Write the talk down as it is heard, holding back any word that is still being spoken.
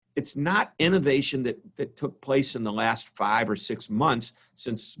it's not innovation that took place in the last 5 or 6 months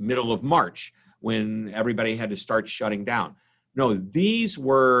since middle of March when everybody had to start shutting down. No, these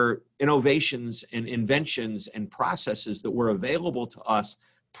were innovations and inventions and processes that were available to us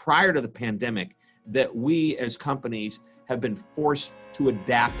prior to the pandemic that we as companies have been forced to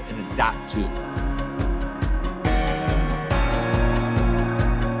adapt and adopt to.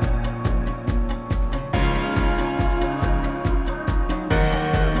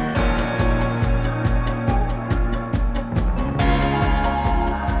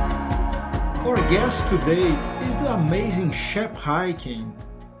 Our guest today is the amazing Shep Hyken,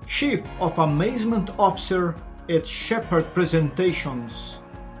 Chief of Amazement Officer at Shepard Presentations,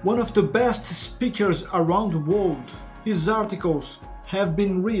 one of the best speakers around the world. His articles have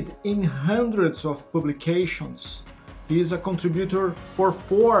been read in hundreds of publications. He is a contributor for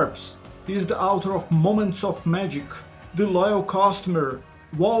Forbes. He is the author of Moments of Magic, The Loyal Customer,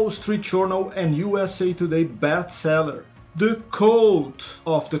 Wall Street Journal and USA Today bestseller, The Code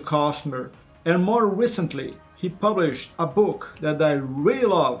of the Customer, and more recently, he published a book that I really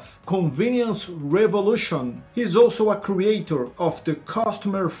love, Convenience Revolution. He's also a creator of the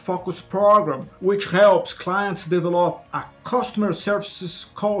Customer Focus Program, which helps clients develop a customer services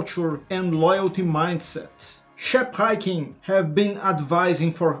culture and loyalty mindset. Shep Hyken have been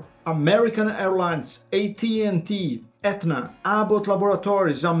advising for American Airlines, AT&T, Aetna, Abbott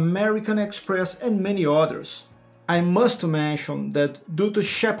Laboratories, American Express, and many others. I must mention that due to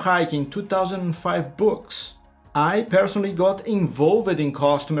Shep Hyken 2005 books, I personally got involved in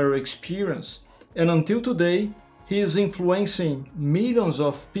customer experience, and until today, he is influencing millions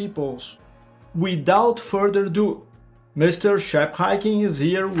of people. Without further ado, Mr. Shep Hyken is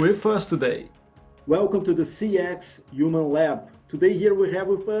here with us today. Welcome to the CX Human Lab. Today here we have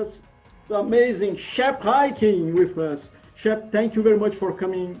with us the amazing Shep Hyken with us. Shep, thank you very much for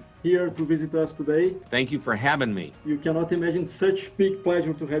coming here to visit us today. Thank you for having me. You cannot imagine such big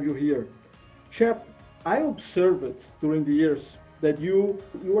pleasure to have you here. Shep, I observed during the years that you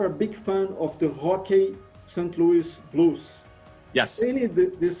are a big fan of the Hockey St. Louis Blues. Yes. Tell me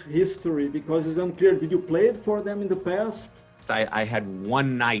this history because it's unclear. Did you play it for them in the past? I had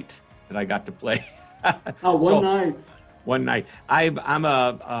one night that I got to play. One night.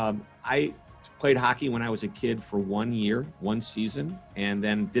 I played hockey when I was a kid for 1 year, one season, and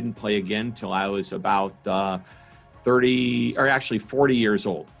then didn't play again till I was about 40 years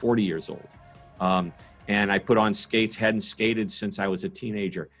old. And I put on skates, hadn't skated since I was a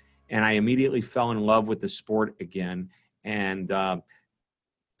teenager. And I immediately fell in love with the sport again. And so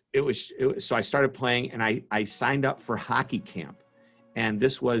I started playing, and I signed up for hockey camp. And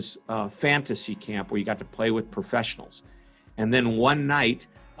this was a fantasy camp where you got to play with professionals. And then one night,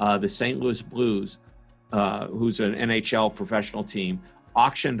 the St. Louis Blues, who's an NHL professional team,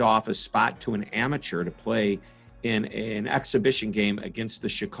 auctioned off a spot to an amateur to play in an exhibition game against the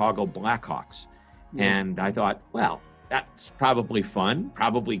Chicago Blackhawks. And I thought, well, that's probably fun,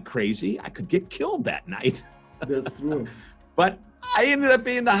 probably crazy. I could get killed that night. That's true. But I ended up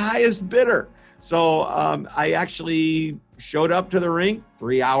being the highest bidder. So I actually showed up to the rink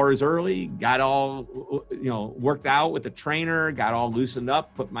 3 hours early, got all, worked out with the trainer, got all loosened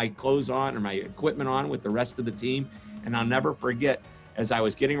up, put my clothes on or my equipment on with the rest of the team. And I'll never forget, as I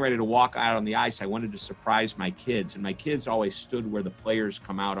was getting ready to walk out on the ice, I wanted to surprise my kids. And my kids always stood where the players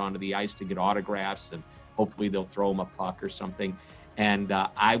come out onto the ice to get autographs, and hopefully they'll throw them a puck or something. And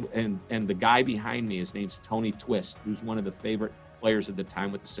the guy behind me, his name's Tony Twist, who's one of the favorite players at the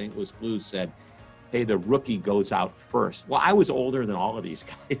time with the St. Louis Blues, said, "Hey, the rookie goes out first." Well, I was older than all of these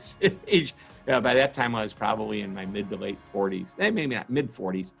guys. By that time, I was probably in my mid to late 40s, maybe not mid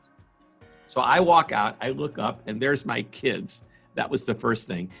 40s. So I walk out, I look up, and there's my kids. That was the first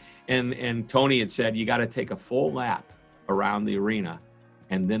thing. And Tony had said, you got to take a full lap around the arena,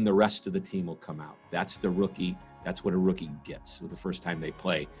 and then the rest of the team will come out. That's the rookie. That's what a rookie gets the first time they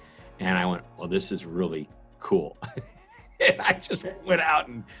play. And I went, well, this is really cool. And I just went out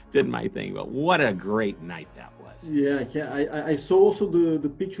and did my thing. But what a great night that was. Yeah, I saw also the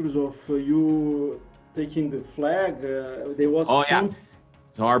pictures of you taking the flag. Yeah.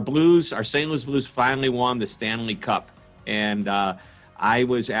 So our St. Louis Blues finally won the Stanley Cup. And I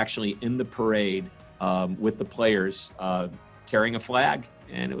was actually in the parade with the players carrying a flag.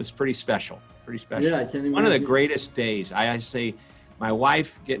 And it was pretty special. Yeah, I can imagine. One of the greatest days. I say, my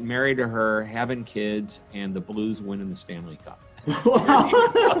wife getting married to her, having kids, and the Blues winning the Stanley Cup. Wow.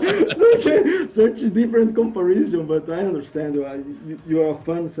 such a different comparison, but I understand. You are a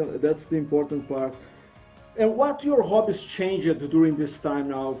fan, so that's the important part. And what your hobbies changed during this time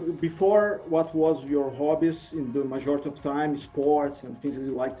now? Before, what was your hobbies in the majority of time? Sports and things that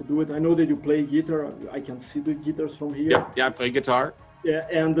you like to do it. I know that you play guitar. I can see the guitars from here. Yeah, I play guitar. Yeah,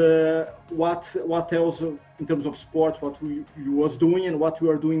 and what else in terms of sports? What you was doing and what you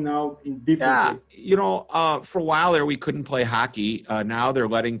are doing now in different ways? For a while there, we couldn't play hockey. Now they're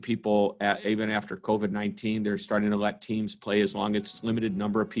letting people, even after COVID-19, they're starting to let teams play as long as it's limited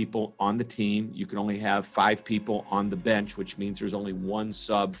number of people on the team. You can only have 5 people on the bench, which means there's only one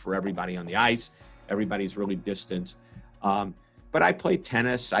sub for everybody on the ice. Everybody's really distanced. But I play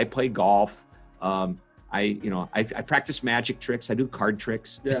tennis. I play golf. I practice magic tricks. I do card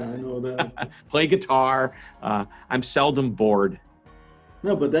tricks. Yeah, I know that. Play guitar. I'm seldom bored.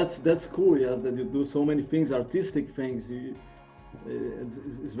 No, but that's cool. Yes, that you do so many things, artistic things.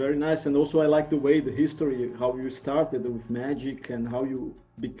 It's very nice, and also I like the history, how you started with magic and how you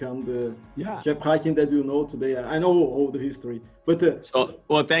become the Shep Hyken that you know today. I know all the history, but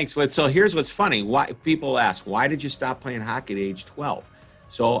thanks. So here's what's funny. Why people ask, why did you stop playing hockey at age 12?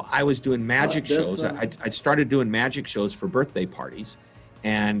 So I was doing magic shows. I started doing magic shows for birthday parties,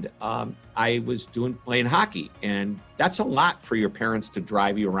 and I was playing hockey, and that's a lot for your parents to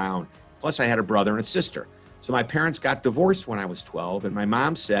drive you around. Plus, I had a brother and a sister. So my parents got divorced when I was 12, and my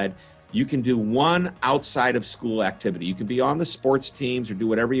mom said, you can do one outside of school activity. You can be on the sports teams or do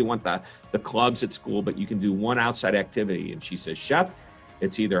whatever you want, the clubs at school, but you can do one outside activity. And she says, Shep,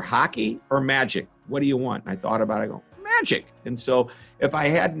 it's either hockey or magic. What do you want? And I thought about it. I go, magic. And so if I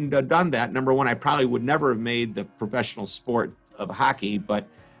hadn't done that, number one, I probably would never have made the professional sport of hockey, but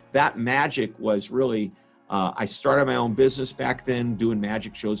that magic was really, I started my own business back then doing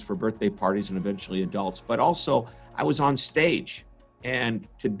magic shows for birthday parties and eventually adults, but also I was on stage. And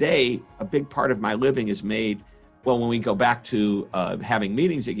today, a big part of my living is made, well, when we go back to having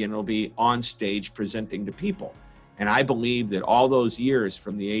meetings again, it'll be on stage presenting to people. And I believe that all those years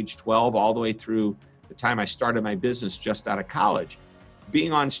from the age 12 all the way through the time I started my business just out of college,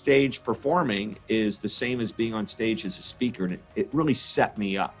 being on stage performing is the same as being on stage as a speaker. And it really set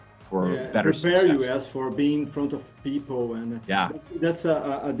me up for better success. Prepare you as for being in front of people. And that's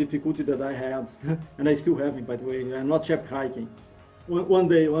a difficulty that I had. And I still have it, by the way. I'm not Shep Hyken. One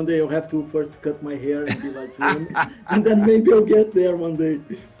day I'll have to first cut my hair and be like him. And then maybe I'll get there one day.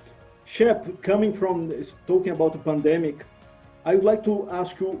 Shep, talking about the pandemic, I would like to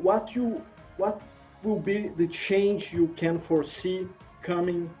ask you what will be the change you can foresee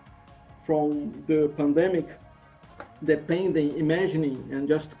coming from the pandemic, depending, imagining, and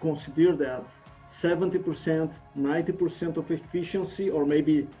just consider that 70%, 90% of efficiency, or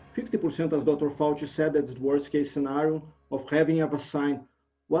maybe 50%, as Dr. Fauci said, that's the worst case scenario of having a vaccine.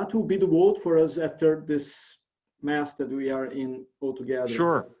 What will be the world for us after this mess that we are in altogether?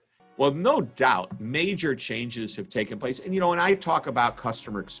 Sure. Well, no doubt, major changes have taken place. And, when I talk about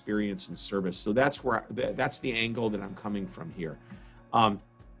customer experience and service, so that's the angle that I'm coming from here.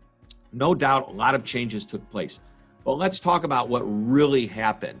 No doubt, a lot of changes took place. But let's talk about what really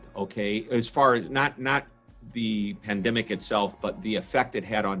happened, okay? As far as not the pandemic itself, but the effect it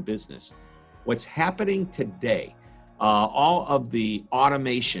had on business. What's happening today, all of the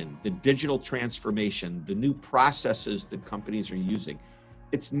automation, the digital transformation, the new processes that companies are using,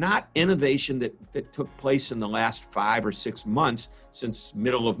 it's not innovation that took place in the last 5 or 6 months since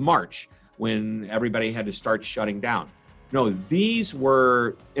middle of March when everybody had to start shutting down. No, these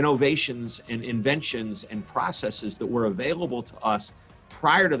were innovations and inventions and processes that were available to us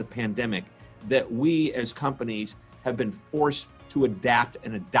prior to the pandemic that we as companies have been forced to adapt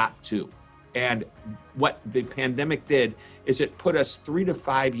and adopt to. And what the pandemic did is it put us 3 to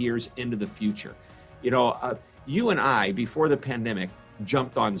 5 years into the future. You and I, before the pandemic,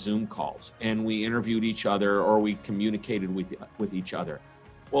 jumped on Zoom calls and we interviewed each other or we communicated with each other.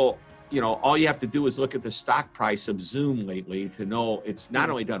 Well, all you have to do is look at the stock price of Zoom lately to know it's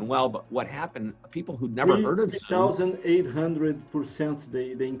not only done well, but what happened, people who'd never heard of Zoom. 3,800%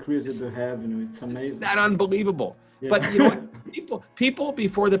 they increased the revenue. It's amazing. Isn't that unbelievable? Yeah. But people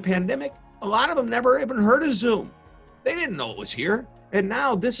before the pandemic, a lot of them never even heard of Zoom. They didn't know it was here. And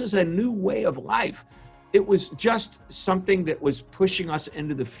now this is a new way of life. It was just something that was pushing us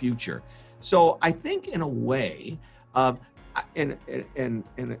into the future. So I think in a way, in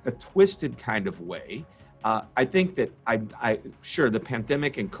a twisted kind of way, I think that sure, the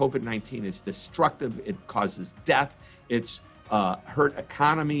pandemic and COVID-19 is destructive. It causes death. It's hurt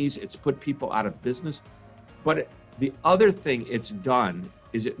economies. It's put people out of business. But the other thing it's done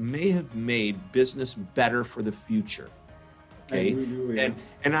is it may have made business better for the future. Okay.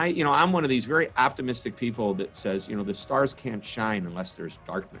 And I'm one of these very optimistic people that says, the stars can't shine unless there's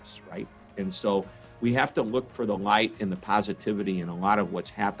darkness, right? And so we have to look for the light and the positivity in a lot of what's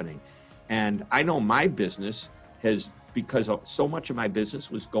happening. And I know my business has, because so much of my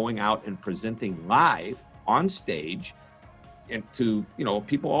business was going out and presenting live on stage and to,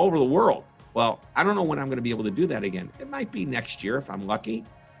 people all over the world. Well, I don't know when I'm going to be able to do that again. It might be next year if I'm lucky.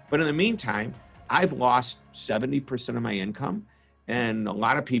 But in the meantime, I've lost 70% of my income. And a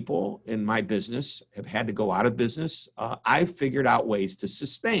lot of people in my business have had to go out of business. I've figured out ways to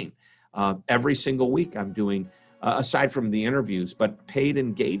sustain. Every single week I'm doing, aside from the interviews, but paid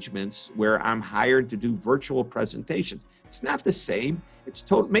engagements where I'm hired to do virtual presentations. It's not the same.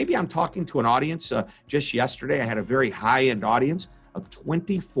 Maybe I'm talking to an audience. Just yesterday, I had a very high-end audience of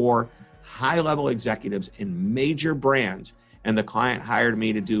 24 high-level executives in major brands. And the client hired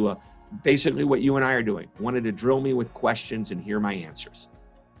me to do basically what you and I are doing, wanted to drill me with questions and hear my answers.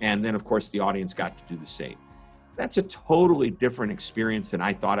 And then, of course, the audience got to do the same. That's a totally different experience than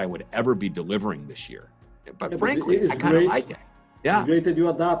I thought I would ever be delivering this year. But frankly, I kind of like it. Yeah. It's great that you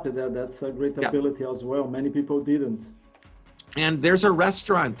adapted that. That's a great ability as well. Many people didn't. And there's a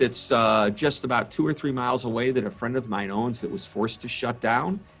restaurant that's just about 2 or 3 miles away that a friend of mine owns that was forced to shut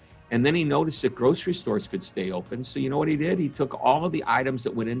down. And then he noticed that grocery stores could stay open. So you know what he did? He took all of the items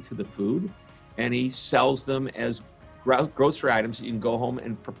that went into the food and he sells them as grocery items that you can go home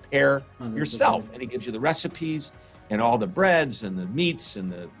and prepare yourself. And he gives you the recipes and all the breads and the meats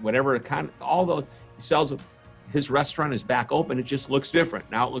and the whatever all those he sells them. His restaurant is back open. It just looks different.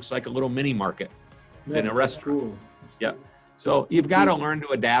 Now it looks like a little mini market than a restaurant. Cool. Yeah. So you've got to learn to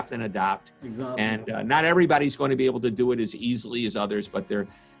adapt and adopt. Exactly. And not everybody's going to be able to do it as easily as others, but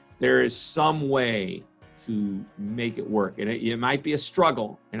there is some way to make it work. And it might be a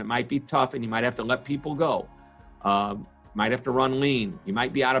struggle and it might be tough and you might have to let people go. Might have to run lean. You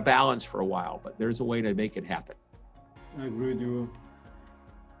might be out of balance for a while, but there's a way to make it happen. I agree with you.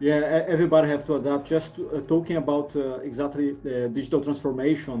 Yeah, everybody have to adapt. Just talking about exactly digital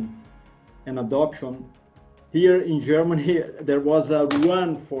transformation and adoption. Here in Germany, there was a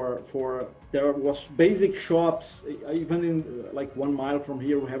run there was basic shops, even in like 1 mile from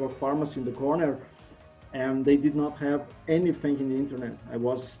here, we have a pharmacy in the corner, and they did not have anything in the internet. I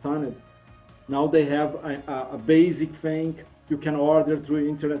was stunned. Now they have a basic thing. You can order through the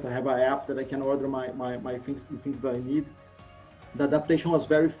internet. I have an app that I can order my things, the things that I need. The adaptation was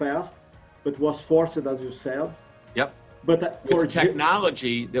very fast, but was forced, as you said. Yep. But for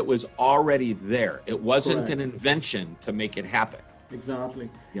technology that was already there. It wasn't Correct. an invention to make it happen. Exactly.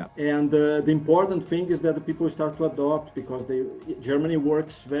 Yeah. And the important thing is that the people start to adopt, because Germany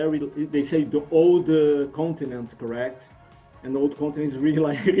works they say the old continent, correct? And the old continent is really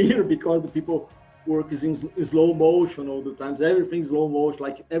like here because the people work is in slow motion all the time. Everything's slow motion,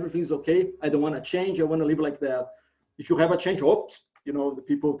 like everything's okay. I don't want to change. I want to live like that. If you have a change, the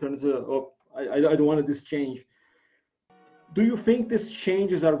people turns I don't want this change. Do you think these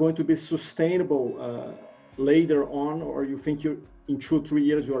changes are going to be sustainable later on, or you think in 2-3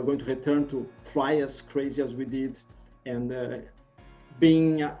 years you are going to return to fly as crazy as we did and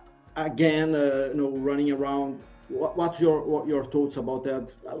being again, running around? What's your thoughts about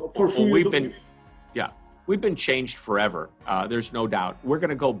that? We've been changed forever. There's no doubt. We're going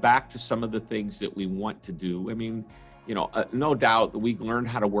to go back to some of the things that we want to do. I mean, no doubt that we learned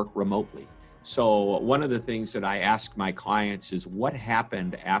how to work remotely. So one of the things that I ask my clients is, what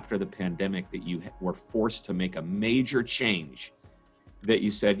happened after the pandemic that you were forced to make a major change that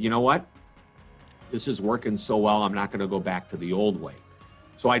you said, you know what, this is working so well, I'm not going to go back to the old way.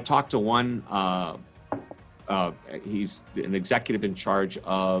 So I talked to one, he's an executive in charge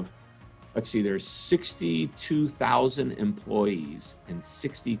of, there's 62,000 employees in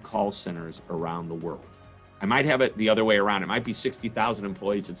 60 call centers around the world. I might have it the other way around. It might be 60,000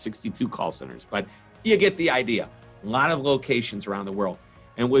 employees at 62 call centers, but you get the idea. A lot of locations around the world.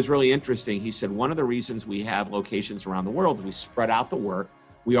 And it was really interesting. He said, one of the reasons we have locations around the world is we spread out the work.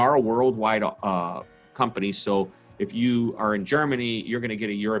 We are a worldwide company. So if you are in Germany, you're going to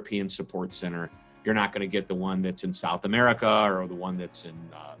get a European support center. You're not going to get the one that's in South America or the one that's in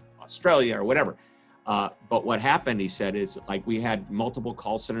Australia or whatever. But what happened, he said, is like we had multiple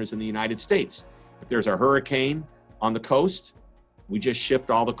call centers in the United States. If there's a hurricane on the coast, we just shift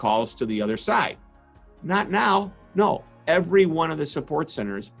all the calls to the other side. Not now. No, every one of the support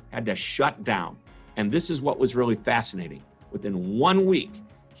centers had to shut down. And this is what was really fascinating. Within 1 week,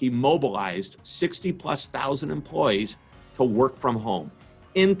 he mobilized 60,000+ employees to work from home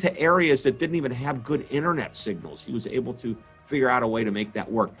into areas that didn't even have good internet signals. He was able to figure out a way to make that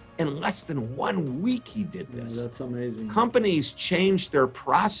work. In less than 1 week, he did this. Yeah, that's amazing. Companies changed their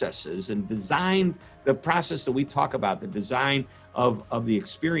processes and designed the process that we talk about, the design of the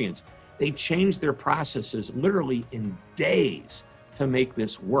experience. they changed their processes literally in days to make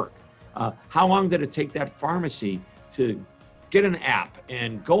this work. How long did it take that pharmacy to get an app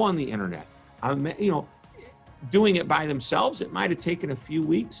and go on the internet? Doing it by themselves, it might have taken a few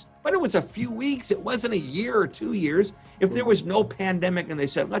weeks, but it was a few weeks. It wasn't a year or 2 years. If there was no pandemic and they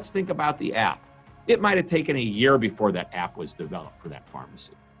said, let's think about the app, it might have taken a year before that app was developed for that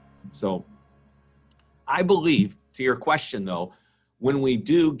pharmacy. So I believe, to your question though, when we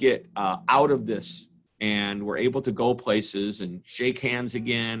do get out of this and we're able to go places and shake hands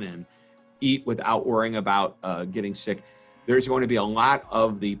again and eat without worrying about getting sick, there's going to be a lot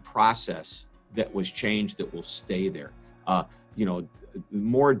of the process that was changed that will stay there.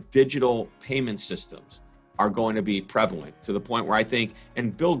 More digital payment systems are going to be prevalent to the point where I think,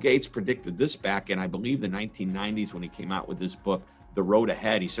 and Bill Gates predicted this back in, I believe, the 1990s when he came out with this book, The Road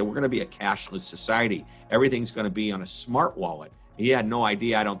Ahead. He said, we're going to be a cashless society. Everything's going to be on a smart wallet. He had no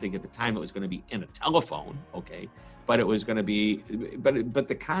idea, I don't think at the time, it was going to be in a telephone, okay? But it was going to be, but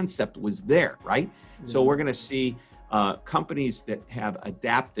the concept was there, right? Mm-hmm. So we're going to see companies that have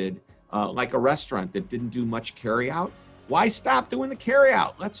adapted, like a restaurant that didn't do much carry out. Why stop doing the carry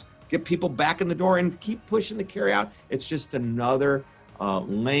out? Let's get people back in the door and keep pushing the carry out. It's just another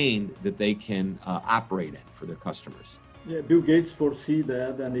lane that they can operate in for their customers. Yeah, Bill Gates foresee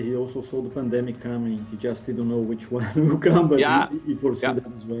that, and he also saw the pandemic coming. He just didn't know which one will come, but yeah. he foresee that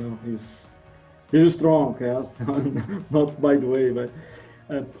as well. He's strong, yes. Not by the way, but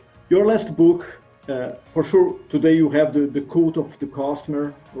your last book, for sure, today you have the cult of the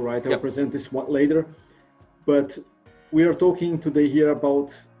customer, right? I'll present this one later, but we are talking today here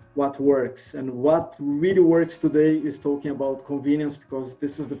about what works, and what really works today is talking about convenience, because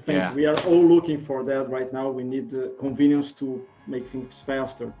this is the thing. Yeah. We are all looking for that right now. We need the convenience to make things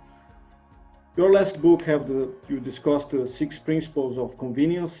faster. Your last book you discussed the 6 principles of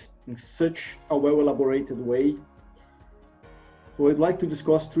convenience in such a well-elaborated way. So I'd like to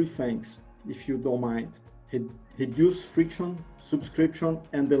discuss 3 things, if you don't mind. Reduce friction, subscription,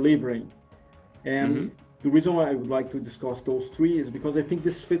 and delivering. And the reason why I would like to discuss those 3 is because I think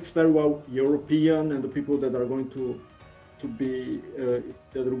this fits very well European and the people that are going to be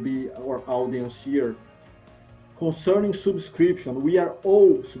that will be our audience here. Concerning subscription, we are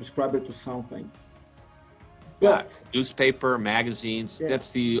all subscribed to something. But newspaper, magazines, that's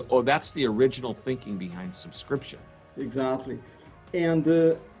the original thinking behind subscription. Exactly. And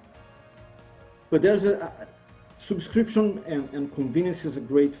but there's a subscription and convenience is a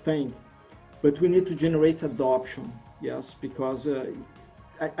great thing. But we need to generate adoption, yes, because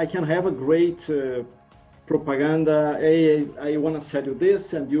I can have a great propaganda. Hey, I want to sell you this,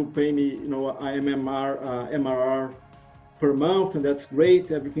 and you pay me, MRR per month, and that's great.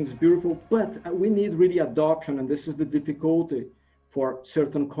 Everything's beautiful, but we need really adoption, and this is the difficulty for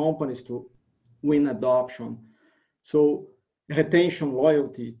certain companies to win adoption. So retention,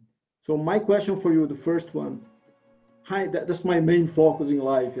 loyalty. So my question for you, the first one, that's my main focus in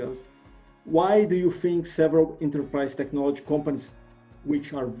life, yes. Why do you think several enterprise technology companies, which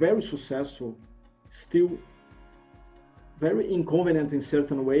are very successful, still very inconvenient in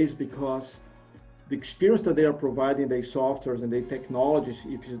certain ways? Because the experience that they are providing, their softwares and their technologies,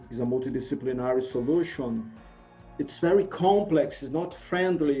 if it's a multidisciplinary solution, it's very complex, it's not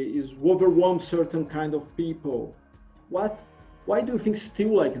friendly, it's overwhelms certain kind of people. Why do you think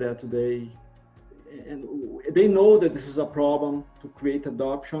still like that today? And they know that this is a problem to create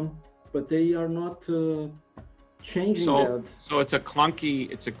adoption, but they are not changing that. So it's a clunky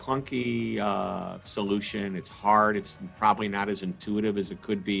solution. It's hard. It's probably not as intuitive as it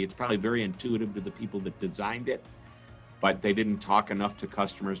could be. It's probably very intuitive to the people that designed it, but they didn't talk enough to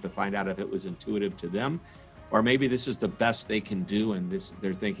customers to find out if it was intuitive to them, or maybe this is the best they can do, and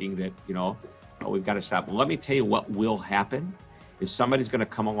they're thinking that we've got to stop. Well, let me tell you what will happen is somebody's going to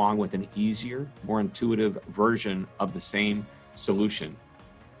come along with an easier, more intuitive version of the same solution,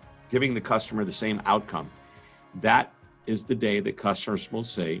 giving the customer the same outcome. That is the day that customers will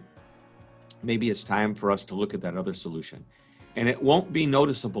say, maybe it's time for us to look at that other solution. And it won't be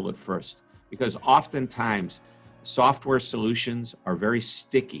noticeable at first, because oftentimes software solutions are very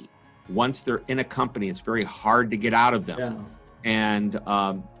sticky. Once they're in a company, it's very hard to get out of them. Yeah. And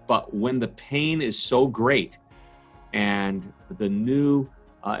but when the pain is so great and the new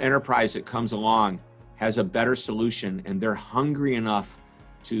enterprise that comes along has a better solution, and they're hungry enough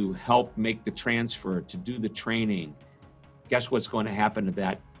to help make the transfer, to do the training, guess what's going to happen to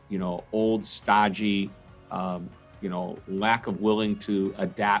that, old, stodgy, lack of willing to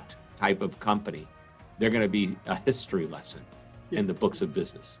adapt type of company? They're going to be a history lesson in the books of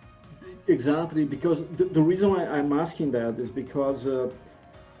business. Exactly, because the reason why I'm asking that is because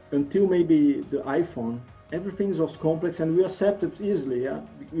until maybe the iPhone, everything was complex and we accepted easily. Yeah?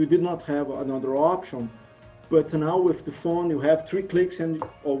 We did not have another option. But now with the phone, you have 3 clicks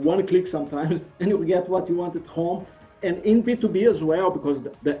or 1 click sometimes, and you get what you want at home. And in B2B as well, because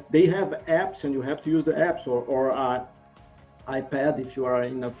they have apps and you have to use the apps or iPad if you are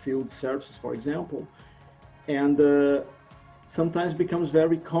in a field services, for example. And sometimes becomes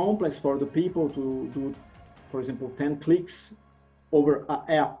very complex for the people to do, for example, 10 clicks over an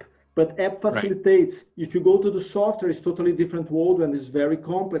app. But app facilitates. Right. If you go to the software, it's totally different world and it's very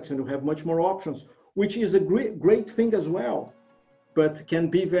complex and you have much more options, which is a great thing as well, but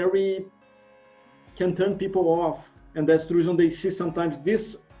can turn people off. And that's the reason they see sometimes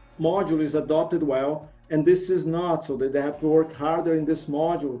this module is adopted well, and this is not, so that they have to work harder in this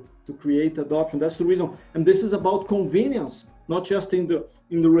module to create adoption. That's the reason. And this is about convenience, not just in the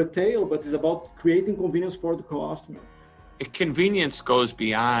retail, but it's about creating convenience for the customer. Convenience goes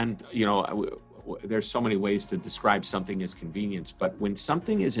beyond, there's so many ways to describe something as convenience, but when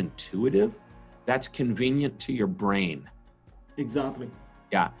something is intuitive, that's convenient to your brain. Exactly.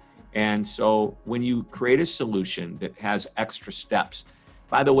 Yeah. And so when you create a solution that has extra steps,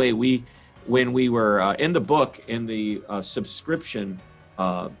 by the way, when we were in the book, in the subscription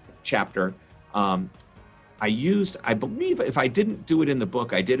chapter, I believe if I didn't do it in the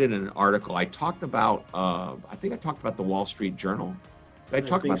book, I did it in an article. I talked about, I think I talked about the Wall Street Journal. Did I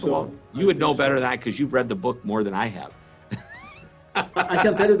talk about the Wall? You would know better than that because you've read the book more than I have. I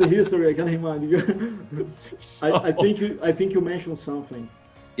can tell you the history. I can remind you. So, I think you mentioned something.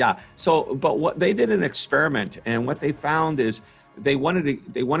 Yeah. So, but what they did an experiment, and what they found is they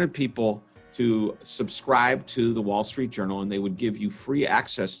wanted people to subscribe to the Wall Street Journal, and they would give you free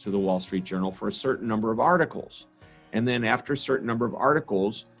access to the Wall Street Journal for a certain number of articles. And then after a certain number of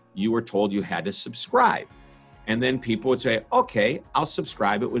articles, you were told you had to subscribe. And then people would say, "Okay, I'll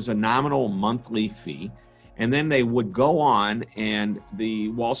subscribe." It was a nominal monthly fee. And then they would go on, and the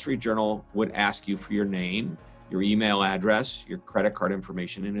Wall Street Journal would ask you for your name, your email address, your credit card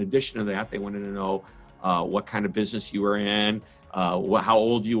information. In addition to that, they wanted to know what kind of business you were in, how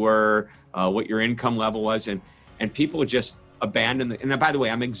old you were, what your income level was. And people would just abandon and by the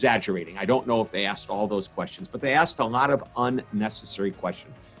way, I'm exaggerating. I don't know if they asked all those questions, but they asked a lot of unnecessary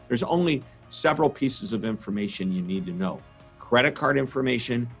questions. There's only several pieces of information you need to know. Credit card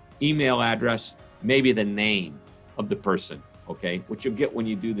information, email address, maybe the name of the person, okay, which you'll get when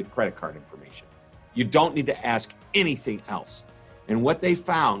you do the credit card information. You don't need to ask anything else. And what they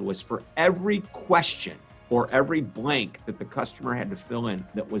found was for every question or every blank that the customer had to fill in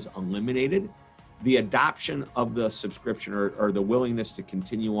that was eliminated, the adoption of the subscription or the willingness to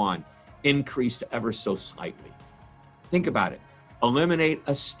continue on increased ever so slightly. Think about it. Eliminate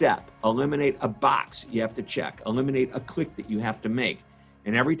a step, eliminate a box you have to check, eliminate a click that you have to make.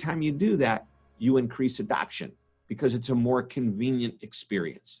 And every time you do that, you increase adoption because it's a more convenient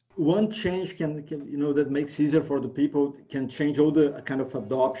experience. One change can that makes easier for the people can change all the kind of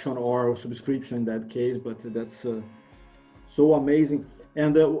adoption or subscription in that case, but that's so amazing.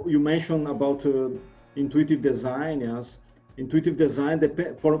 And you mentioned about intuitive design. Yes, intuitive design,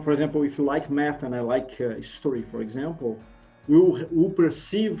 for example, if you like math and I like history, for example, we'll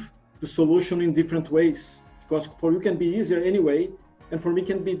perceive the solution in different ways, because for you can be easier anyway, and for me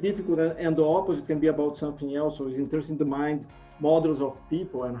can be difficult, and the opposite can be about something else. So it's interesting the mind models of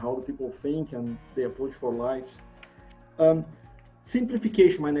people and how the people think and they approach for lives.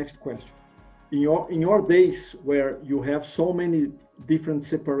 Simplification, my next question. In your days where you have so many different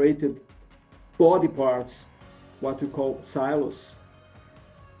separated body parts, what we call silos,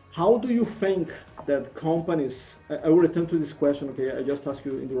 how do you think that companies, I will return to this question, okay, I just asked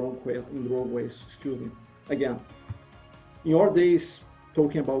you in the wrong way, excuse me, again. In your days,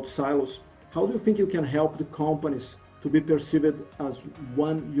 talking about silos, how do you think you can help the companies to be perceived as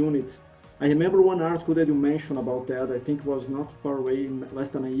one unit? I remember one article that you mentioned about that, I think it was not far away, less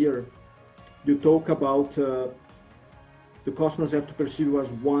than a year. You talk about the customers have to perceive you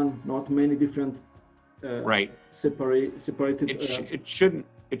as one, not many different right. separated.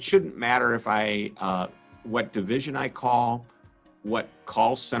 It shouldn't matter if what division I call, what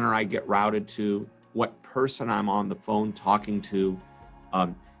call center I get routed to, what person I'm on the phone talking to.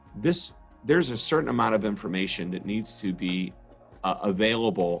 There's a certain amount of information that needs to be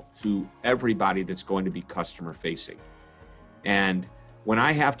available to everybody that's going to be customer facing. And when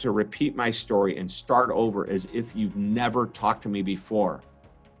I have to repeat my story and start over as if you've never talked to me before,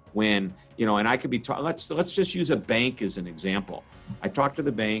 when, and I could be, let's just use a bank as an example. I talk to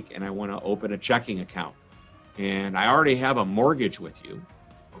the bank and I want to open a checking account, and I already have a mortgage with you.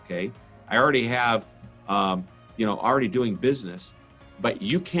 Okay. I already have, already doing business. but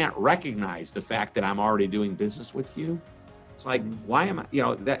you can't recognize the fact that I'm already doing business with you. It's like, why am I,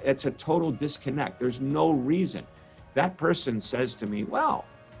 it's a total disconnect. There's no reason. That person says to me, well,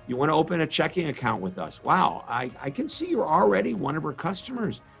 you want to open a checking account with us? Wow, I can see you're already one of our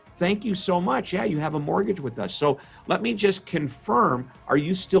customers. Thank you so much. Yeah, you have a mortgage with us. So let me just confirm, are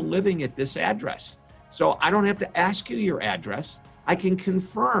you still living at this address? So I don't have to ask you your address. I can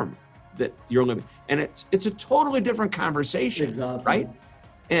confirm that you're living. And it's a totally different conversation, exactly. Right?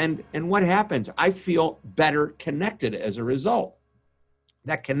 And what happens? I feel better connected as a result.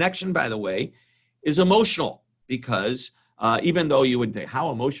 That connection, by the way, is emotional because even though you would say,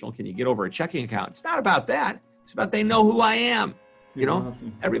 how emotional can you get over a checking account? It's not about that. It's about they know who I am.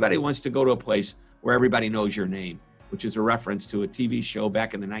 Everybody wants to go to a place where everybody knows your name, which is a reference to a TV show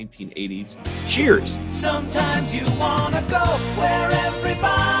back in the 1980s. Cheers. Sometimes you want to go where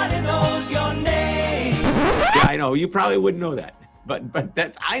everybody knows your name. Yeah, I know. You probably wouldn't know that. But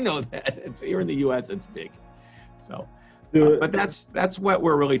that's, I know that. It's here in the U.S. It's big. So, but that's what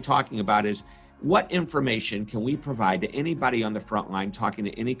we're really talking about is what information can we provide to anybody on the front line talking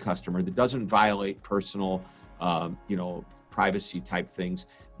to any customer that doesn't violate personal, privacy type things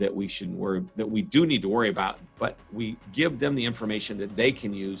that we shouldn't worry, that we do need to worry about, but we give them the information that they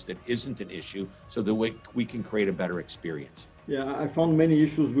can use that isn't an issue so that we can create a better experience. Yeah, I found many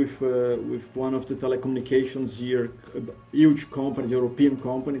issues with one of the telecommunications here, huge companies, European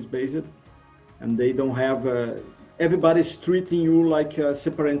companies based, and they don't have, everybody's treating you like a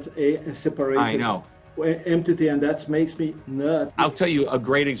separate I know. entity, and that makes me nuts. I'll tell you a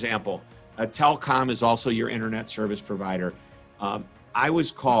great example. Telcom is also your internet service provider. I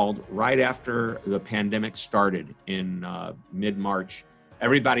was called right after the pandemic started in mid-March.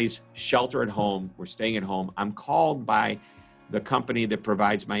 Everybody's shelter at home. We're staying at home. I'm called by the company that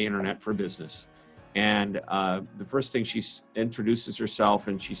provides my internet for business. And the first thing she introduces herself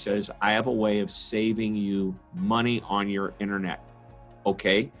and she says, I have a way of saving you money on your internet.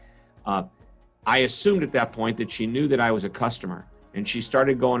 Okay. I assumed at that point that she knew that I was a customer. And she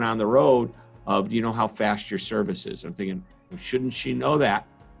started going on the road of, do you know how fast your service is? I'm thinking, well, shouldn't she know that?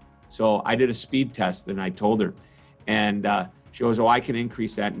 So I did a speed test and I told her. And she goes, oh, I can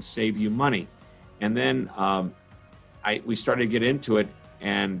increase that and save you money. And then we started to get into it,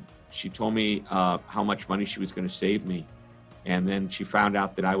 and she told me how much money she was going to save me. And then she found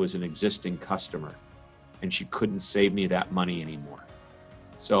out that I was an existing customer, and she couldn't save me that money anymore.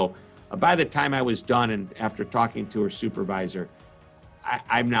 So by the time I was done, and after talking to her supervisor,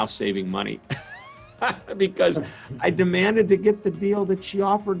 I'm now saving money because I demanded to get the deal that she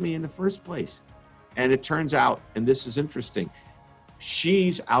offered me in the first place. And it turns out, and this is interesting,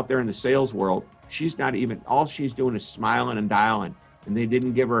 she's out there in the sales world. She's not even, all she's doing is smiling and dialing. And they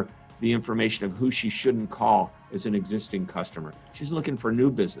didn't give her the information of who she shouldn't call as an existing customer. She's looking for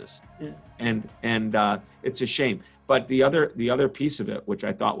new business. Yeah. And it's a shame. But the other piece of it, which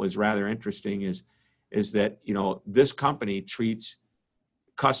I thought was rather interesting, is that, this company treats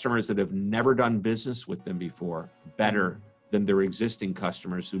customers that have never done business with them before better than their existing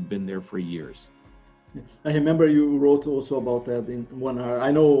customers who've been there for years. I remember you wrote also about that in one hour.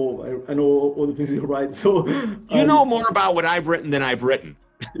 I know all the things you write. So you know more about what I've written than I've written.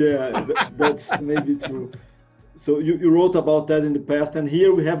 Yeah, that's maybe true. So you wrote about that in the past, and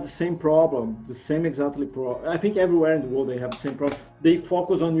here we have the same problem, the same exactly problem. I think everywhere in the world they have the same problem. They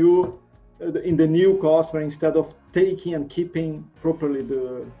focus on you in the new customer instead of taking and keeping properly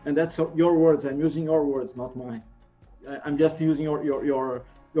and that's your words. I'm using your words, not mine. I'm just using your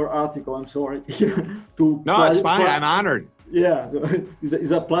article. I'm sorry. No, it's fine. I'm honored. Yeah,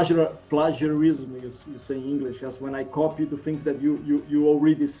 it's a plagiarism. You say in English. Yes, when I copy the things that you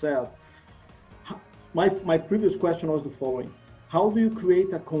already said. My previous question was the following: how do you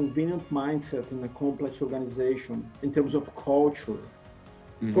create a convenient mindset in a complex organization in terms of culture?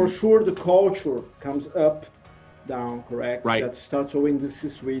 Mm-hmm. For sure, the culture comes up, down, correct? Right. That starts in the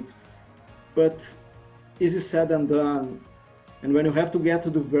C-suite, but is it said and done? And when you have to get to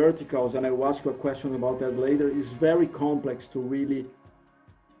the verticals, and I will ask you a question about that later, it's very complex to really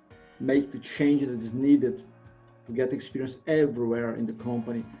make the change that is needed to get experience everywhere in the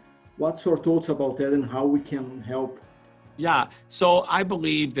company. What's your thoughts about that and how we can help? Yeah, so I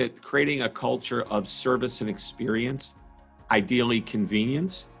believe that creating a culture of service and experience, ideally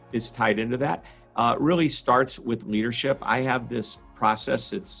convenience, is tied into that. Really starts with leadership. I have this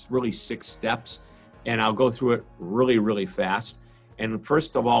process, it's really 6 steps. And I'll go through it really, really fast. And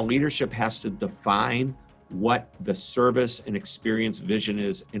first of all, leadership has to define what the service and experience vision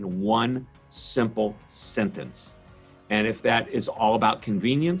is in one simple sentence. And if that is all about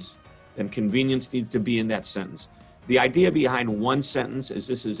convenience, then convenience needs to be in that sentence. The idea behind one sentence is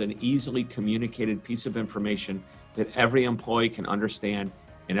this is an easily communicated piece of information that every employee can understand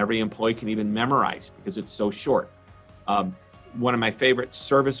and every employee can even memorize because it's so short. One of my favorite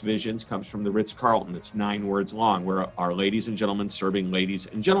service visions comes from the Ritz-Carlton. It's 9 words long, where our ladies and gentlemen serving ladies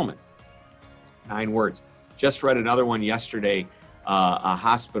and gentlemen. 9 words. Just read another one yesterday. A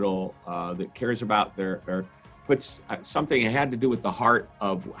hospital that cares about puts something that had to do with the heart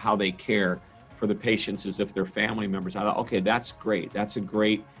of how they care for the patients as if they're family members. I thought, okay, that's great. That's a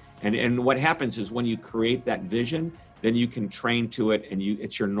great, and what happens is when you create that vision, then you can train to it and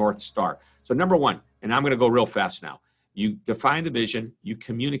it's your North Star. So number one, and I'm going to go real fast now. You define the vision, you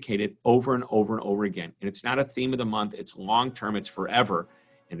communicate it over and over and over again. And it's not a theme of the month, it's long-term, it's forever,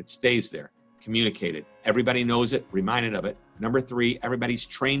 and it stays there. Communicate it. Everybody knows it, reminded of it. Number 3, everybody's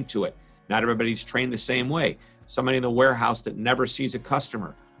trained to it. Not everybody's trained the same way. Somebody in the warehouse that never sees a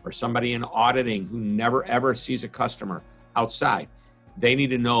customer, or somebody in auditing who never ever sees a customer outside. They need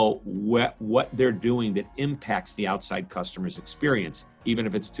to know what they're doing that impacts the outside customer's experience, even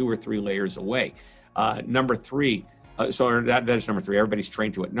if it's 2 or 3 layers away. Number 3, so that is number 3, everybody's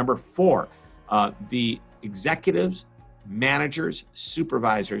trained to it. Number 4, the executives, managers,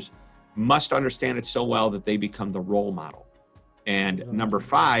 supervisors must understand it so well that they become the role model. And number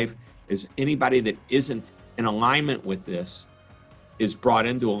 5 is anybody that isn't in alignment with this is brought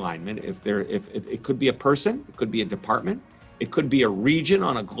into alignment. If it could be a person, it could be a department, it could be a region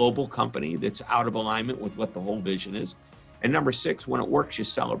on a global company that's out of alignment with what the whole vision is. And number 6, when it works, you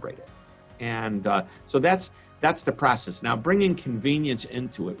celebrate it. And so that's the process. Now, bringing convenience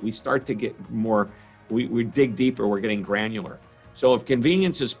into it, we start to get more, we dig deeper, we're getting granular. So if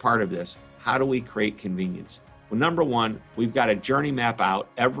convenience is part of this, how do we create convenience? Well, number 1, we've got to journey map out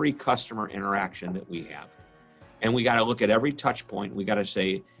every customer interaction that we have. And we got to look at every touch point. We got to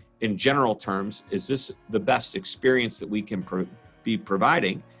say, in general terms, is this the best experience that we can be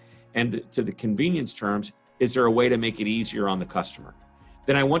providing? And to the convenience terms, is there a way to make it easier on the customer?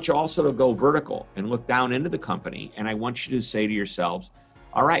 Then I want you also to go vertical and look down into the company. And I want you to say to yourselves,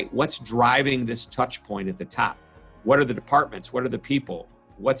 all right, what's driving this touch point at the top? What are the departments? What are the people?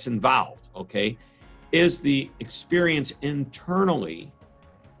 What's involved? Okay. Is the experience internally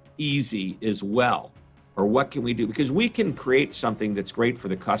easy as well? Or what can we do? Because we can create something that's great for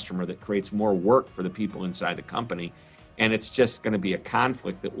the customer that creates more work for the people inside the company. And it's just going to be a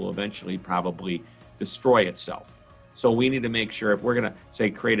conflict that will eventually probably destroy itself. So we need to make sure if we're going to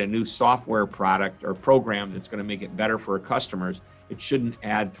say create a new software product or program that's going to make it better for our customers, it shouldn't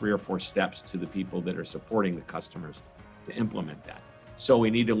add 3 or 4 steps to the people that are supporting the customers to implement that. So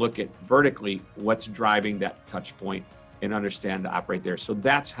we need to look at vertically what's driving that touch point and understand to operate there. So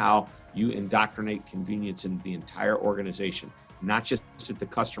that's how you indoctrinate convenience in the entire organization, not just at the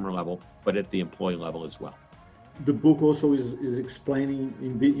customer level, but at the employee level as well. The book also is explaining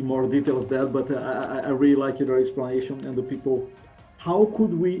in more details that, but I really like your explanation and the people. How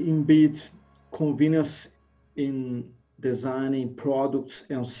could we embed convenience in designing products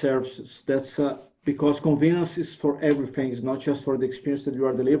and services? That's because convenience is for everything. It's not just for the experience that you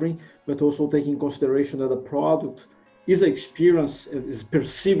are delivering, but also taking consideration that the product is an experience, is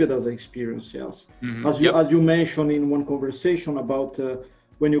perceived as an experience, yes. Mm-hmm. As you mentioned in one conversation about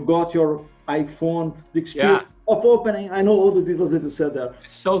when you got your iPhone, the experience of opening, I know all the details that you said there.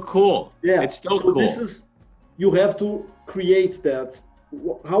 It's so cool. Yeah, it's so cool. This is, you have to create that.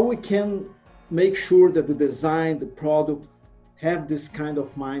 How we can make sure that the design, the product, have this kind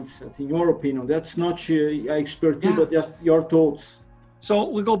of mindset, in your opinion? That's not your expertise, but just your thoughts. So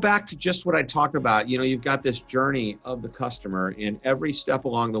we go back to just what I talked about. You know, you've got this journey of the customer in every step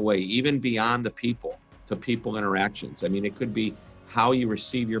along the way, even beyond the people to people interactions. I mean, it could be how you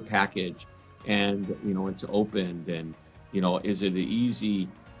receive your package and, you know, it's opened and, you know, is it easy?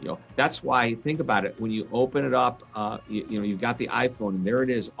 You know, that's why, think about it. When you open it up, you know, you've got the iPhone and there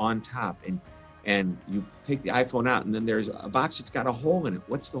it is on top and you take the iPhone out and then there's a box that's got a hole in it.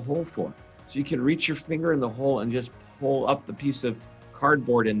 What's the hole for? So you can reach your finger in the hole and just pull up the piece of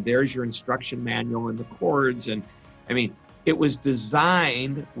cardboard and there's your instruction manual and the cords. And I mean, it was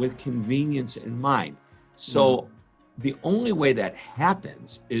designed with convenience in mind. So the only way that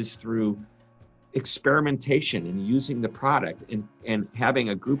happens is through experimentation and using the product and having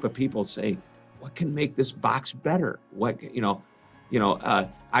a group of people say, what can make this box better? What,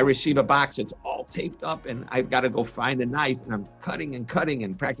 I receive a box that's all taped up and I've got to go find a knife and I'm cutting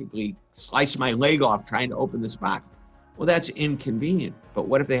and practically slice my leg off trying to open this box. Well, that's inconvenient. But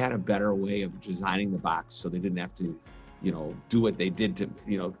what if they had a better way of designing the box so they didn't have to, you know, do what they did to,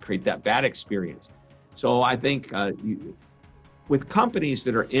 you know, create that bad experience? So I think with companies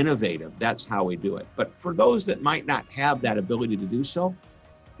that are innovative, that's how we do it. But for those that might not have that ability to do so,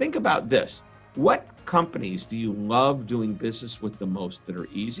 think about this. What companies do you love doing business with the most that are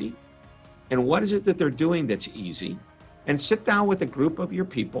easy? And what is it that they're doing that's easy? And sit down with a group of your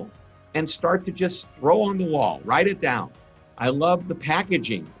people and start to just throw on the wall, write it down. I love the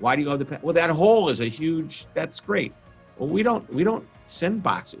packaging. Why do you love the packaging? Well, that hole is a huge, that's great. Well, we don't send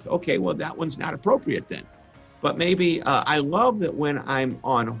boxes. Okay, well, that one's not appropriate then. But maybe I love that when I'm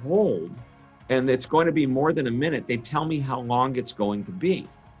on hold and it's going to be more than a minute, they tell me how long it's going to be.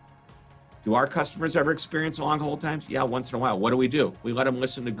 Do our customers ever experience long hold times? Yeah, once in a while. What do? We let them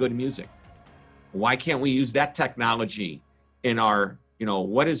listen to good music. Why can't we use that technology in our,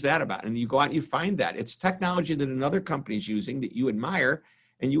 what is that about? And you go out and you find that. It's technology that another company is using that you admire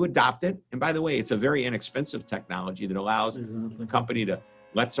and you adopt it. And by the way, it's a very inexpensive technology that allows the company to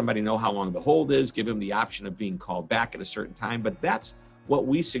let somebody know how long the hold is, give them the option of being called back at a certain time. But that's what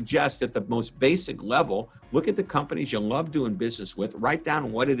we suggest at the most basic level. Look at the companies you love doing business with, write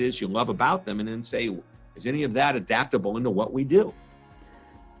down what it is you love about them, and then say, is any of that adaptable into what we do?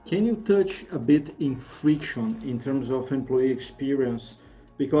 Can you touch a bit in friction in terms of employee experience?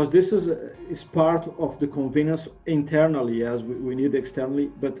 Because this is part of the convenience internally, as we need externally,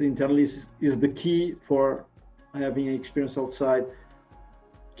 but internally is the key for having an experience outside.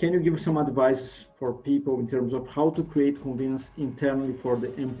 Can you give some advice for people in terms of how to create convenience internally for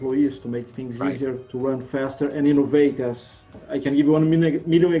the employees to make things easier, to run faster and innovate? As I can give you 1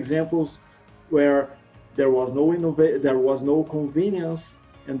 million examples where there was no convenience,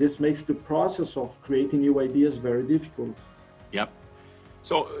 and this makes the process of creating new ideas very difficult. Yep.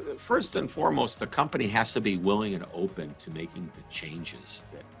 So first and foremost, the company has to be willing and open to making the changes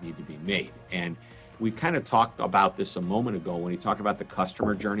that need to be made. And we kind of talked about this a moment ago when you talk about the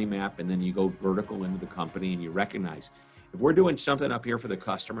customer journey map, and then you go vertical into the company and you recognize if we're doing something up here for the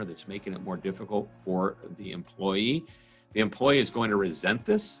customer that's making it more difficult for the employee is going to resent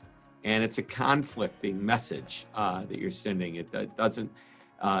this, and it's a conflicting message that you're sending. It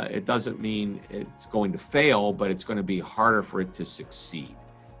doesn't mean it's going to fail, but it's going to be harder for it to succeed.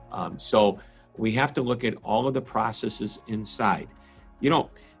 So we have to look at all of the processes inside.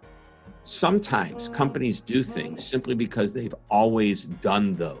 Sometimes companies do things simply because they've always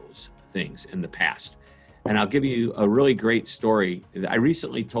done those things in the past. And I'll give you a really great story. I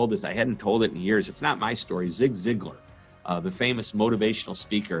recently told this, I hadn't told it in years. It's not my story. Zig Ziglar, the famous motivational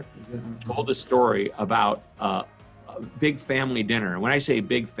speaker, told a story about a big family dinner. And when I say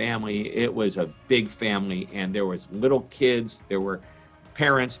big family, it was a big family, and there was little kids, there were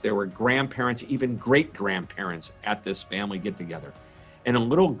parents, there were grandparents, even great-grandparents at this family get-together. And a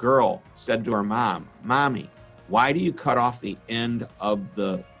little girl said to her mom, "Mommy, why do you cut off the end of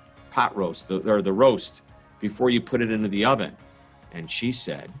the pot roast, or the roast, before you put it into the oven?" And she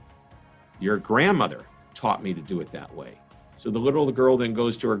said, "Your grandmother taught me to do it that way." So the little girl then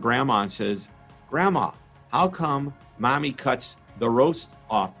goes to her grandma and says, "Grandma, how come Mommy cuts the roast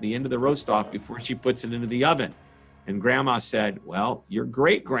off, the end of the roast off, before she puts it into the oven?" And Grandma said, "Well, your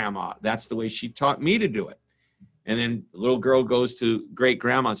great-grandma, that's the way she taught me to do it." And then the little girl goes to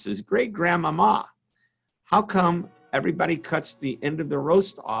great-grandma and says, "Great-grandmama, how come everybody cuts the end of the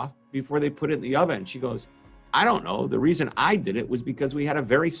roast off before they put it in the oven?" She goes, "I don't know. The reason I did it was because we had a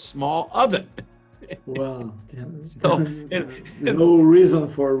very small oven." Wow. So, no reason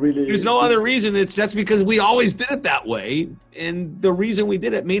for really. There's no other reason. It's just because we always did it that way. And the reason we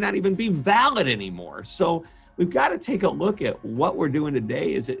did it may not even be valid anymore. So we've got to take a look at what we're doing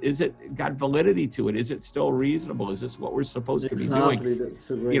today. Is it got validity to it? Is it still reasonable? Is this what we're supposed to be doing?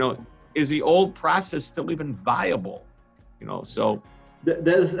 Is the old process still even viable? So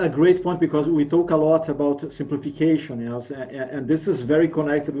that's a great point, because we talk a lot about simplification, yes, and this is very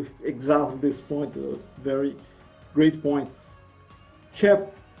connected with exactly this point. A very great point.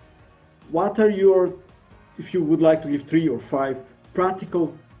 Shep, what are your, if you would like to give 3 or 5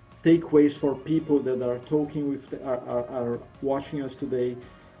 practical takeaways for people that are talking with, are watching us today?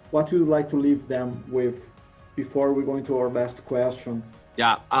 What would you like to leave them with before we go into our last question?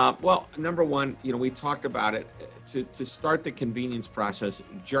 Yeah, well, number one, we talked about it. To start the convenience process,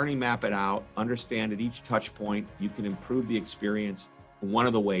 journey map it out, understand at each touch point you can improve the experience. One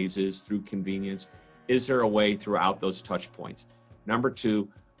of the ways is through convenience. Is there a way throughout those touch points? Number 2,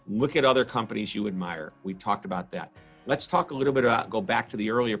 look at other companies you admire. We talked about that. Let's talk a little bit about, go back to the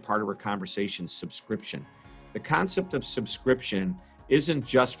earlier part of our conversation, subscription. The concept of subscription isn't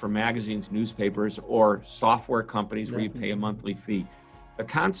just for magazines, newspapers, or software companies where you pay a monthly fee. The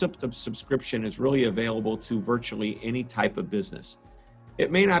concept of subscription is really available to virtually any type of business.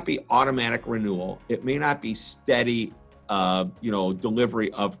 It may not be automatic renewal. It may not be steady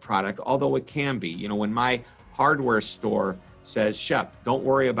delivery of product, although it can be. When my hardware store says, Shep, don't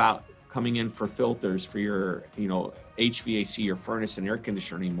worry about coming in for filters for your, HVAC, your furnace and air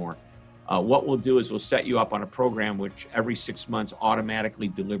conditioner anymore. What we'll do is we'll set you up on a program which every 6 months automatically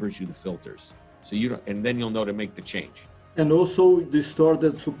delivers you the filters. So and then you'll know to make the change. And also the store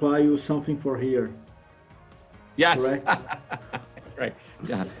that supply you something for here. Yes. Right.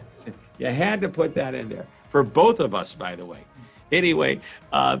 Yeah. You had to put that in there for both of us, by the way. Anyway,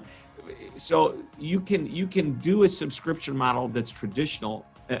 so you can do a subscription model that's traditional,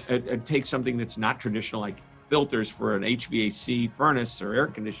 take something that's not traditional, like filters for an HVAC furnace or air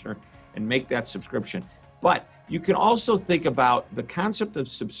conditioner, and make that subscription. But you can also think about the concept of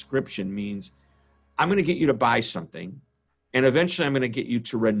subscription means I'm going to get you to buy something, and eventually I'm going to get you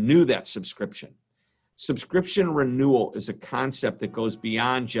to renew that subscription. Subscription renewal is a concept that goes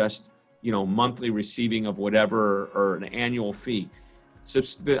beyond just, monthly receiving of whatever or an annual fee. So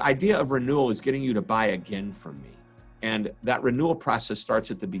the idea of renewal is getting you to buy again from me. And that renewal process starts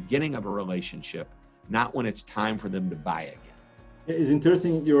at the beginning of a relationship, not when it's time for them to buy again. It's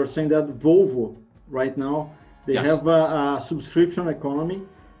interesting you're saying that Volvo right now, they Yes. have a subscription economy.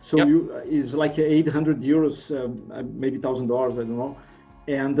 So Yep. it's like 800 euros, maybe $1,000, I don't know.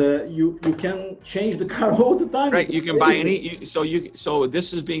 And you can change the car all the time. Right, you can buy any. So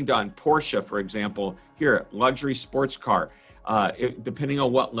this is being done. Porsche, for example, here, luxury sports car. Depending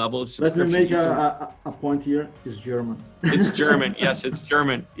on what level of Let subscription. me make a point here. It's German. It's German. Yes, it's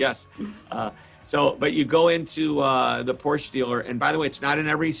German. Yes. But you go into the Porsche dealer, and by the way, it's not in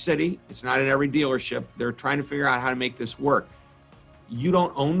every city. It's not in every dealership. They're trying to figure out how to make this work. You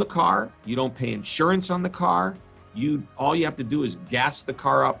don't own the car. You don't pay insurance on the car. All you have to do is gas the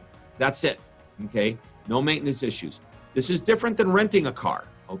car up. That's it. Okay. No maintenance issues. This is different than renting a car.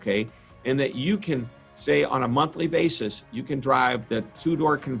 Okay. In that you can say on a monthly basis, you can drive the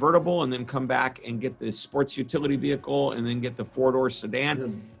 2-door convertible and then come back and get the sports utility vehicle and then get the 4-door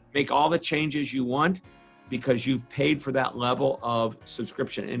sedan. Make all the changes you want because you've paid for that level of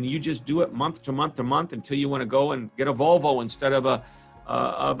subscription, and you just do it month to month to month until you want to go and get a Volvo instead of a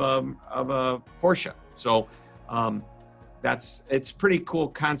Porsche. So it's pretty cool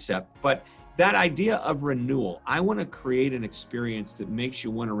concept. But that idea of renewal, I want to create an experience that makes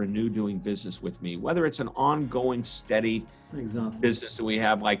you want to renew doing business with me, whether it's an ongoing, steady business that we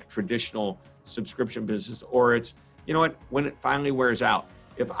have like traditional subscription business, or it's, when it finally wears out.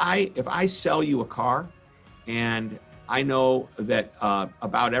 If I sell you a car and I know that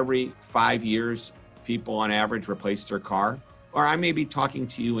about every 5 years, people on average replace their car, or I may be talking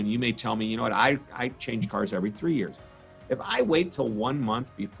to you and you may tell me, I change cars every 3 years. If I wait till 1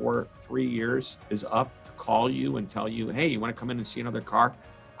 month before 3 years is up to call you and tell you, hey, you want to come in and see another car?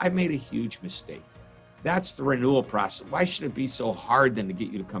 I've made a huge mistake. That's the renewal process. Why should it be so hard then to get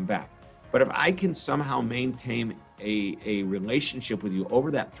you to come back? But if I can somehow maintain a relationship with you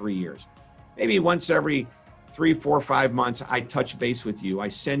over that 3 years, maybe once every 3, 4, 5 months, I touch base with you. I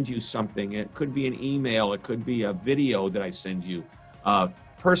send you something. It could be an email. It could be a video that I send you, a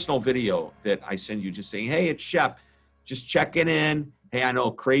personal video that I send you just saying, hey, it's Shep. Just checking in. Hey, I know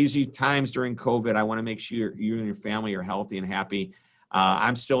crazy times during COVID. I want to make sure you and your family are healthy and happy.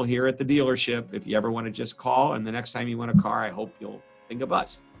 I'm still here at the dealership. If you ever want to just call, and the next time you want a car, I hope you'll think of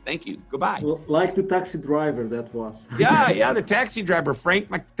us. Thank you. Goodbye. Well, like the taxi driver that was. Yeah, the taxi driver, Frank,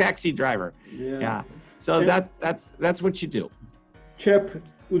 my taxi driver. Yeah. So that's what you do. Shep,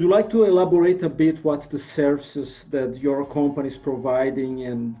 would you like to elaborate a bit what's the services that your company is providing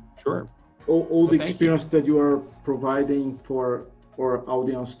and Sure. all the experience that you are providing for our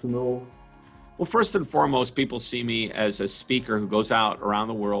audience to know? Well, first and foremost, people see me as a speaker who goes out around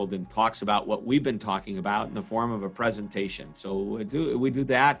the world and talks about what we've been talking about in the form of a presentation. So we do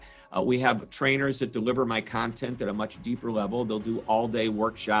that. We have trainers that deliver my content at a much deeper level. They'll do all-day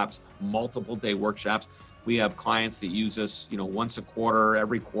workshops, multiple day workshops. We have clients that use us, once a quarter,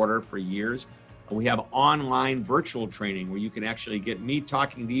 every quarter for years. We have online virtual training where you can actually get me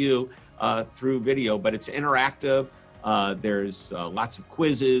talking to you through video, but it's interactive. There's lots of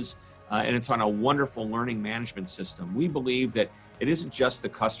quizzes. And it's on a wonderful learning management system. We believe that it isn't just the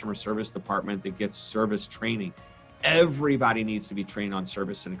customer service department that gets service training. Everybody needs to be trained on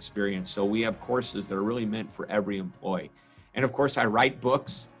service and experience. So we have courses that are really meant for every employee. And of course, I write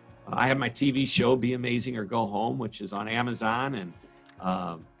books. I have my TV show, Be Amazing or Go Home, which is on Amazon and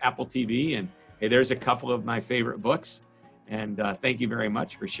Apple TV. And hey, there's a couple of my favorite books. And thank you very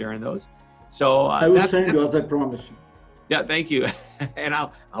much for sharing those. So I will send you, as I promised you. Yeah, thank you. And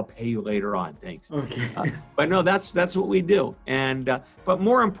I'll pay you later on. Thanks. Okay. But no, that's what we do. And but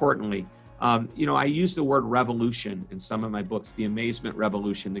more importantly, I use the word revolution in some of my books, the amazement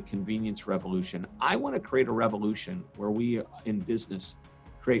revolution, the convenience revolution. I want to create a revolution where we in business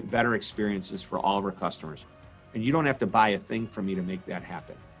create better experiences for all of our customers. And you don't have to buy a thing from me to make that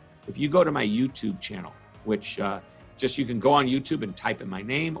happen. If you go to my YouTube channel, which you can go on YouTube and type in my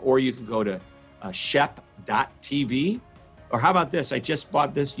name, or you can go to shep.tv, or how about this? I just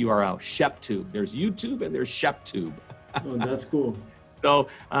bought this URL, ShepTube. There's YouTube and there's ShepTube. Oh, that's cool. So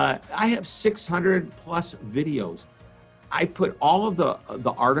I have 600 plus videos. I put all of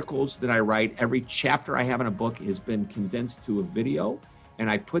the articles that I write, every chapter I have in a book has been condensed to a video, and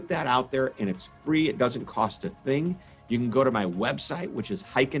I put that out there, and it's free. It doesn't cost a thing. You can go to my website, which is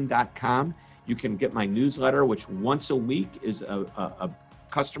hiken.com. You can get my newsletter, which once a week is a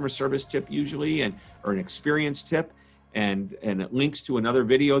customer service tip usually, or an experience tip, and it links to another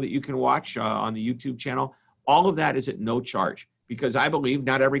video that you can watch on the YouTube channel. All of that is at no charge, because I believe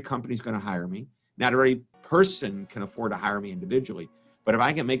not every company is going to hire me. Not every person can afford to hire me individually. But if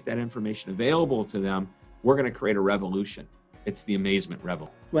I can make that information available to them, we're going to create a revolution. It's the amazement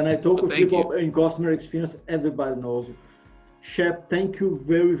revolution. When I talk with people in customer experience, everybody knows it. Shep, thank you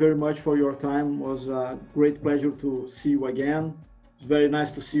very, very much for your time. It was a great pleasure to see you again. It's very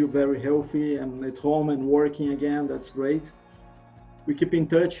nice to see you very healthy and at home and working again. That's great. We keep in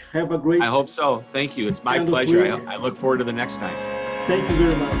touch. Have a great... I hope so. Thank you. It's my pleasure. I look forward to the next time. Thank you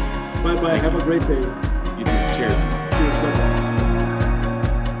very much. Bye-bye. Have a great day. You too. Cheers.